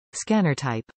Scanner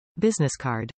type. Business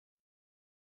card.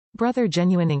 Brother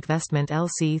Genuine INKvestment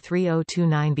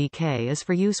LC3029BK is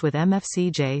for use with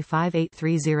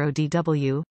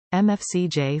MFC-J5830DW,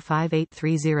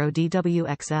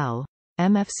 MFC-J5830DW XL,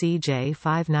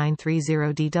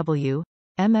 MFC-J5930DW,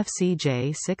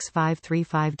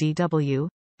 MFC-J6535DW,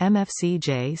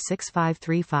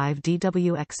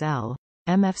 MFC-J6535DW XL,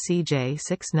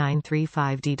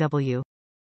 MFC-J6935DW.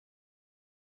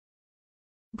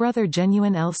 Brother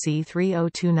Genuine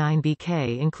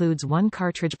LC3029BK includes one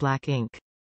cartridge black ink.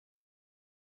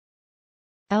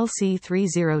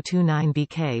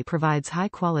 LC3029BK provides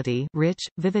high-quality, rich,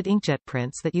 vivid inkjet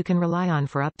prints that you can rely on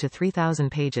for up to 3,000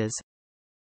 pages.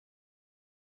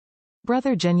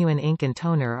 Brother Genuine ink and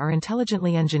toner are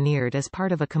intelligently engineered as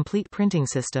part of a complete printing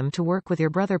system to work with your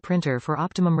Brother printer for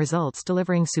optimum results,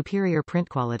 delivering superior print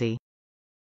quality.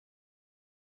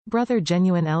 Brother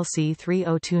Genuine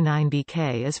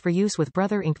LC3029BK is for use with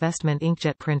Brother INKvestment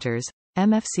inkjet printers,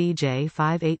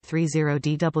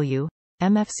 MFC-J5830DW,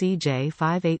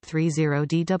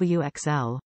 MFC-J5830DW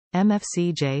XL,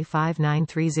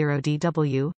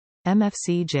 MFC-J5930DW,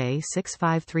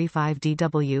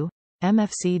 MFC-J6535DW,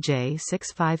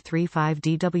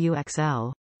 MFC-J6535DW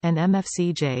XL, and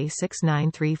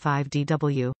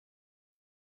MFC-J6935DW.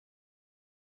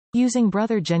 Using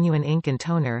Brother Genuine ink and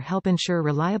toner help ensure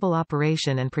reliable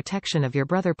operation and protection of your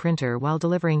Brother printer while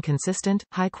delivering consistent,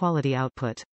 high-quality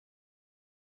output.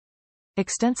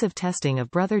 Extensive testing of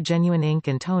Brother Genuine ink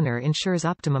and toner ensures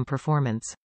optimum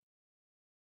performance.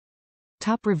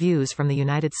 Top reviews from the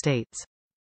United States.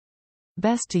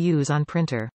 Best to use on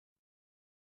printer.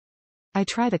 I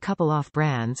tried a couple off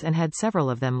brands and had several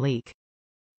of them leak.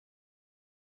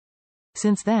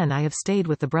 Since then I have stayed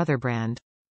with the Brother brand.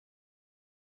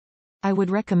 I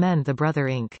would recommend the Brother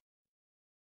ink.